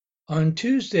On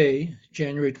Tuesday,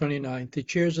 January 29th, the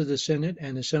chairs of the Senate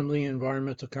and Assembly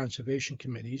Environmental Conservation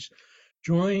Committees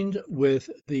joined with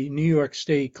the New York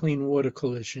State Clean Water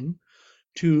Coalition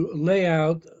to lay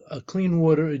out a clean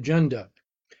water agenda.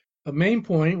 A main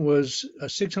point was a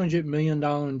 $600 million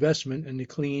investment in the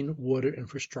Clean Water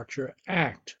Infrastructure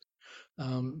Act.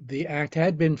 The act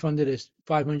had been funded as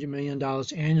 $500 million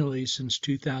annually since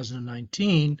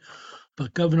 2019,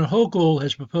 but Governor Hochul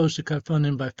has proposed to cut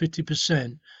funding by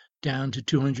 50%, down to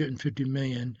 $250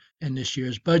 million in this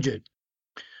year's budget.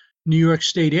 New York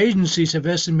state agencies have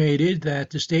estimated that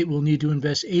the state will need to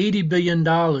invest $80 billion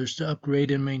to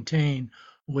upgrade and maintain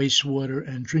wastewater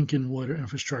and drinking water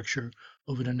infrastructure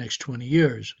over the next 20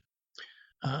 years.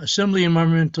 Assembly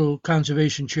Environmental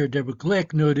Conservation Chair Deborah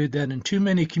Glick noted that in too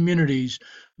many communities,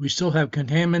 we still have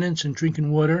contaminants in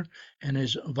drinking water, and it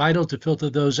is vital to filter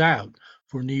those out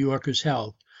for New Yorkers'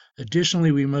 health.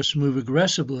 Additionally, we must move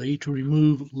aggressively to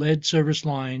remove lead service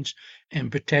lines and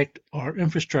protect our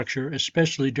infrastructure,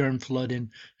 especially during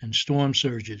flooding and storm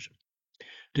surges.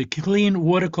 The Clean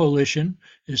Water Coalition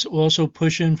is also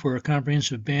pushing for a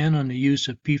comprehensive ban on the use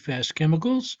of PFAS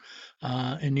chemicals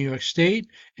in New York State,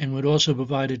 and would also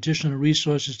provide additional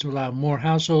resources to allow more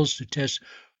households to test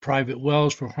private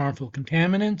wells for harmful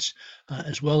contaminants,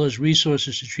 as well as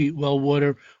resources to treat well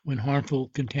water when harmful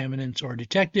contaminants are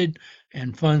detected,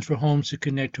 and funds for homes to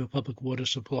connect to a public water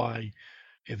supply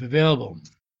if available.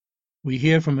 We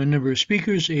hear from a number of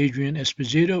speakers: Adrianne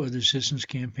Esposito of the Citizens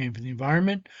Campaign for the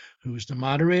Environment, who is the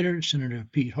moderator, Senator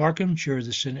Pete Harckham, chair of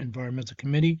the Senate Environmental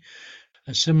Committee,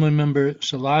 Assemblymember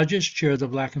Solages, chair of the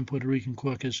Black and Puerto Rican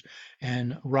Caucus,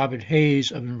 and Robert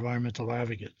Hayes of Environmental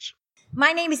Advocates.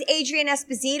 My name is Adrianne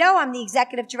Esposito. I'm the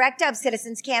executive director of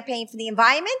Citizens Campaign for the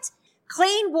Environment.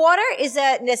 Clean water is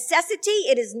a necessity.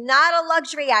 It is not a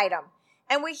luxury item.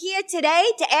 And we're here today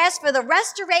to ask for the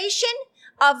restoration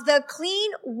of the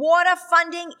clean water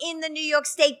funding in the New York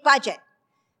State budget.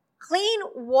 Clean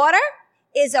water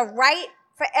is a right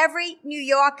for every New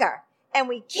Yorker, and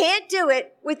we can't do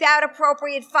it without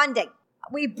appropriate funding.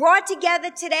 We brought together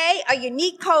today a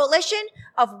unique coalition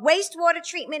of wastewater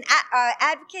treatment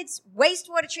advocates,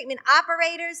 wastewater treatment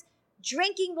operators,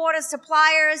 drinking water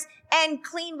suppliers, and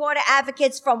clean water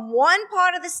advocates from one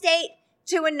part of the state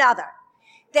to another.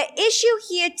 The issue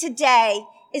here today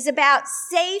is about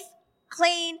safe,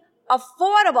 clean,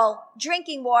 affordable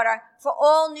drinking water for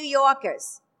all New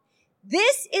Yorkers.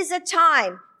 This is a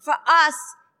time for us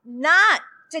not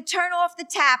to turn off the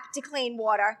tap to clean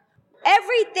water.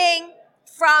 Everything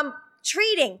from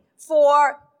treating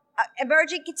for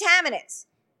emerging contaminants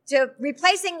to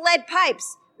replacing lead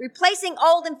pipes, replacing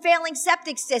old and failing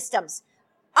septic systems,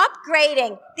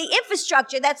 upgrading the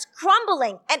infrastructure that's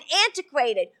crumbling and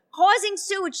antiquated, causing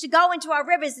sewage to go into our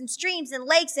rivers and streams and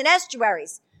lakes and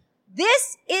estuaries.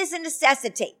 This is a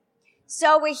necessity.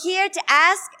 So we're here to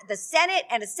ask the Senate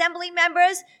and Assembly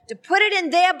members to put it in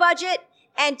their budget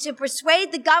and to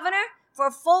persuade the governor for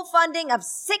full funding of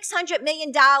 $600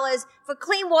 million for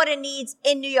clean water needs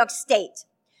in New York State.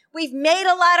 We've made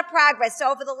a lot of progress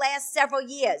over the last several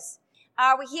years.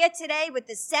 We're here today with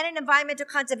the Senate Environmental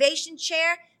Conservation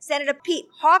Chair, Senator Pete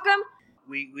Harckham.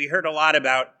 We heard a lot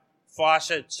about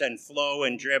faucets and flow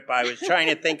and drip. I was trying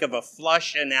to think of a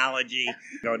flush analogy.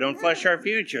 No, don't flush our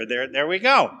future. There we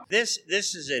go. This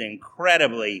is an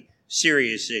incredibly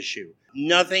serious issue.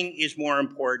 Nothing is more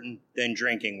important than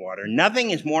drinking water. Nothing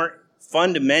is more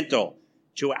fundamental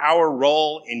to our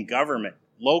role in government,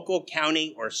 local,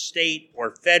 county, or state,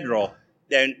 or federal,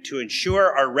 than to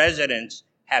ensure our residents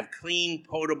have clean,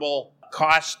 potable,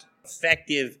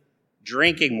 cost-effective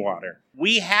drinking water.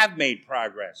 We have made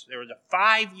progress. There was a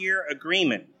 5-year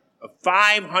agreement of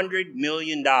 $500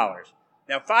 million. Now,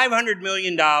 $500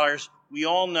 million, we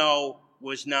all know,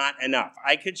 was not enough.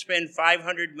 I could spend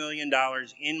 $500 million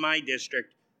in my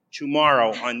district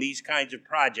tomorrow on these kinds of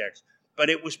projects, but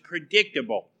it was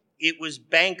predictable. It was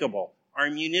bankable.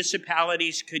 Our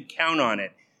municipalities could count on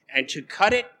it. And to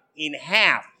cut it in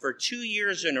half for 2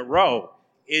 years in a row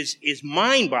is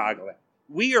mind-boggling.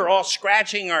 We are all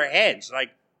scratching our heads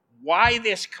like, why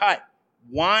this cut?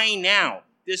 Why now?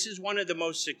 This is one of the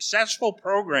most successful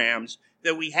programs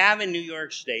that we have in New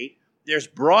York State. There's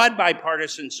broad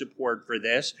bipartisan support for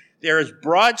this. There is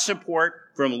broad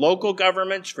support from local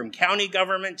governments, from county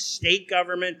governments, state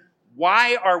government.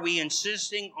 Why are we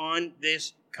insisting on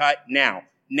this cut now?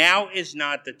 Now is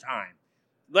not the time.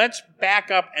 Let's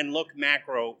back up and look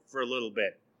macro for a little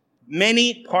bit.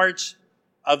 Many parts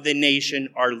of the nation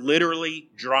are literally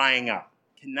drying up,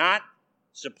 cannot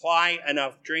supply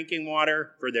enough drinking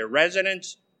water for their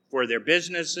residents, for their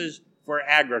businesses, for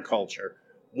agriculture.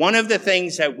 One of the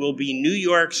things that will be New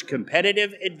York's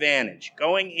competitive advantage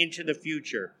going into the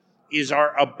future is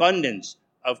our abundance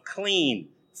of clean,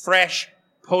 fresh,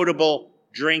 potable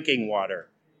drinking water.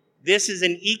 This is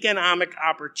an economic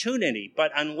opportunity,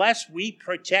 but unless we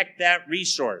protect that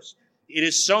resource, it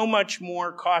is so much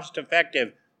more cost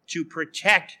effective to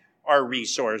protect our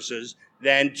resources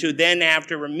than to then have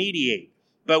to remediate.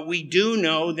 But we do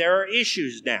know there are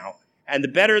issues now, and the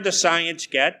better the science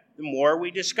get, the more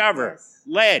we discover. Yes.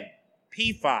 Lead,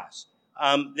 PFAS.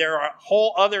 There are a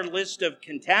whole other list of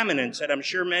contaminants that I'm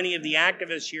sure many of the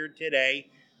activists here today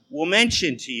will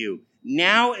mention to you.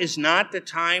 Now is not the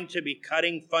time to be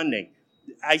cutting funding.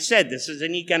 I said this is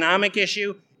an economic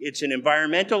issue, it's an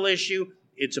environmental issue,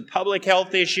 it's a public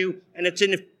health issue, and it's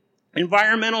an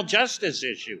environmental justice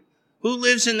issue. Who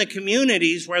lives in the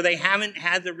communities where they haven't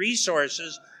had the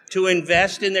resources to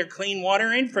invest in their clean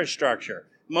water infrastructure?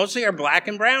 Mostly are black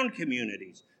and brown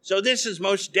communities. So this is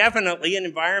most definitely an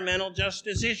environmental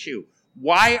justice issue.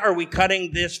 Why are we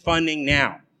cutting this funding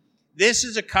now? This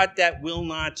is a cut that will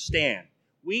not stand.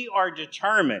 We are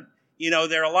determined. You know,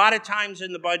 there are a lot of times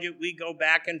in the budget we go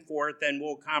back and forth and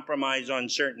we'll compromise on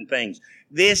certain things.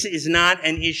 This is not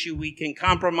an issue we can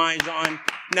compromise on.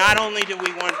 Not only do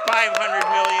we want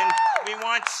 $500 million, we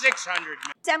want $600 million.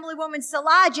 Assemblywoman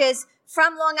Solages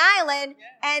from Long Island.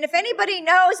 And if anybody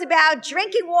knows about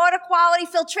drinking water quality,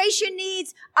 filtration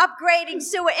needs, upgrading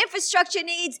sewer infrastructure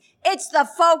needs, it's the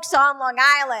folks on Long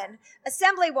Island.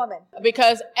 Assemblywoman.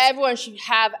 Because everyone should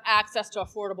have access to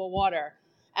affordable water.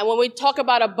 And when we talk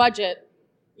about a budget,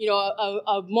 you know,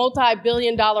 a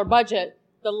multi-billion-dollar budget,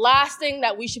 the last thing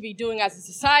that we should be doing as a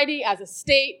society, as a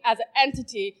state, as an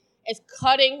entity is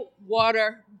cutting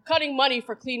money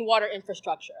for clean water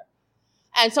infrastructure.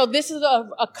 And so this is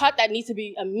a cut that needs to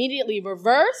be immediately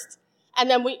reversed. And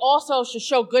then we also should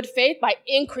show good faith by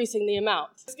increasing the amount.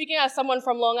 Speaking as someone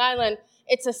from Long Island,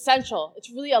 it's essential. It's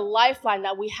really a lifeline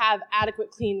that we have adequate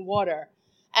clean water.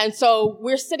 And so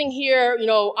we're sitting here, you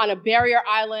know, on a barrier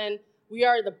island. We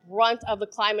are the brunt of the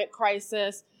climate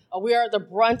crisis. We are the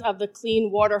brunt of the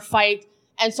clean water fight.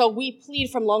 And so we plead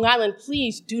from Long Island,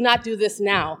 please do not do this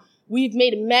now. We've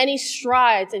made many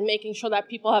strides in making sure that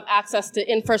people have access to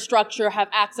infrastructure, have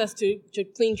access to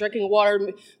clean drinking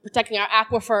water, protecting our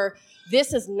aquifer.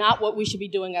 This is not what we should be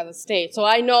doing as a state. So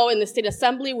I know in the state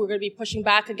assembly, we're going to be pushing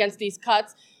back against these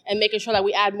cuts and making sure that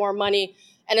we add more money.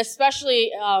 And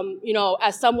especially, you know,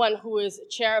 as someone who is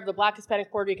chair of the Black, Hispanic,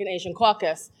 Puerto Rican, Asian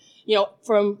Caucus, you know,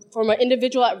 from an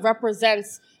individual that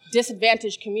represents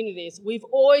disadvantaged communities, we've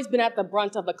always been at the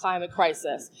brunt of the climate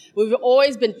crisis. We've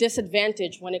always been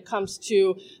disadvantaged when it comes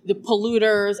to the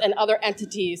polluters and other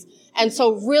entities. And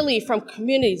so really from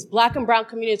communities, black and brown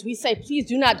communities, we say, please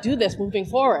do not do this moving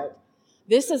forward.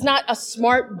 This is not a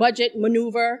smart budget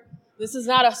maneuver. This is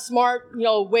not a smart, you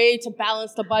know, way to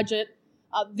balance the budget.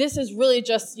 This is really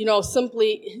just, you know,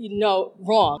 simply, you know,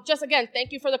 wrong. Just again,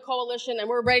 thank you for the coalition, and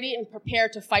we're ready and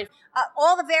prepared to fight.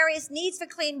 All the various needs for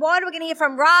clean water. We're going to hear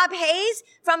from Rob Hayes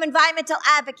from Environmental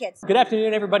Advocates. Good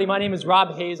afternoon, everybody. My name is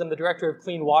Rob Hayes. I'm the Director of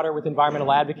Clean Water with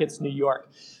Environmental Advocates New York.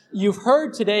 You've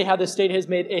heard today how the state has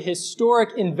made a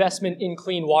historic investment in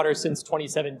clean water since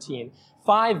 2017.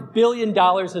 $5 billion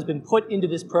has been put into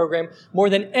this program, more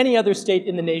than any other state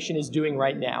in the nation is doing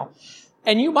right now.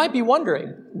 And you might be wondering,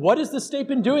 what has the state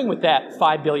been doing with that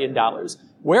 $5 billion?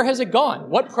 Where has it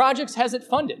gone? What projects has it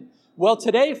funded? Well,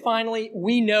 today, finally,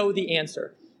 we know the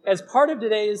answer. As part of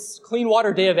today's Clean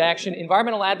Water Day of Action,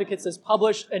 Environmental Advocates has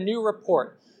published a new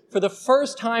report, for the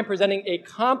first time presenting a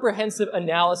comprehensive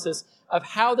analysis of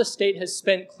how the state has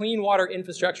spent Clean Water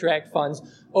Infrastructure Act funds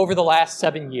over the last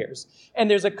 7 years. And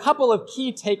there's a couple of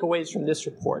key takeaways from this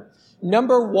report.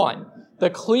 Number one, the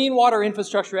Clean Water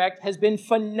Infrastructure Act has been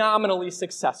phenomenally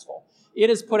successful. It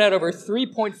has put out over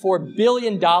 $3.4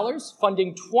 billion,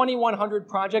 funding 2,100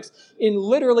 projects in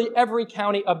literally every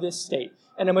county of this state.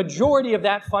 And a majority of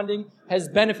that funding has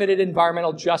benefited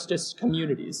environmental justice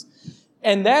communities.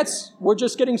 And we're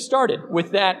just getting started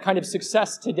with that kind of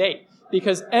success to date,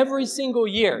 because every single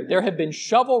year there have been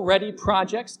shovel-ready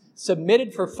projects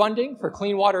submitted for funding for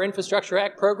Clean Water Infrastructure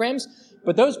Act programs,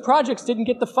 but those projects didn't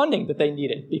get the funding that they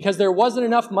needed because there wasn't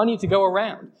enough money to go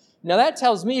around. Now that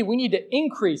tells me we need to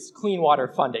increase clean water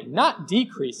funding, not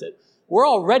decrease it. We're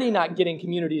already not getting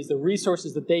communities the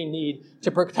resources that they need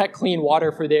to protect clean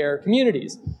water for their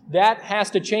communities. That has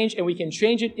to change, and we can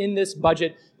change it in this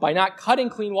budget by not cutting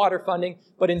clean water funding,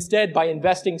 but instead by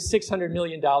investing $600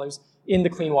 million in the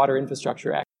Clean Water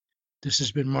Infrastructure Act. This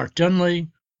has been Mark Dunlea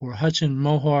for Hudson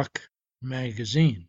Mohawk Magazine.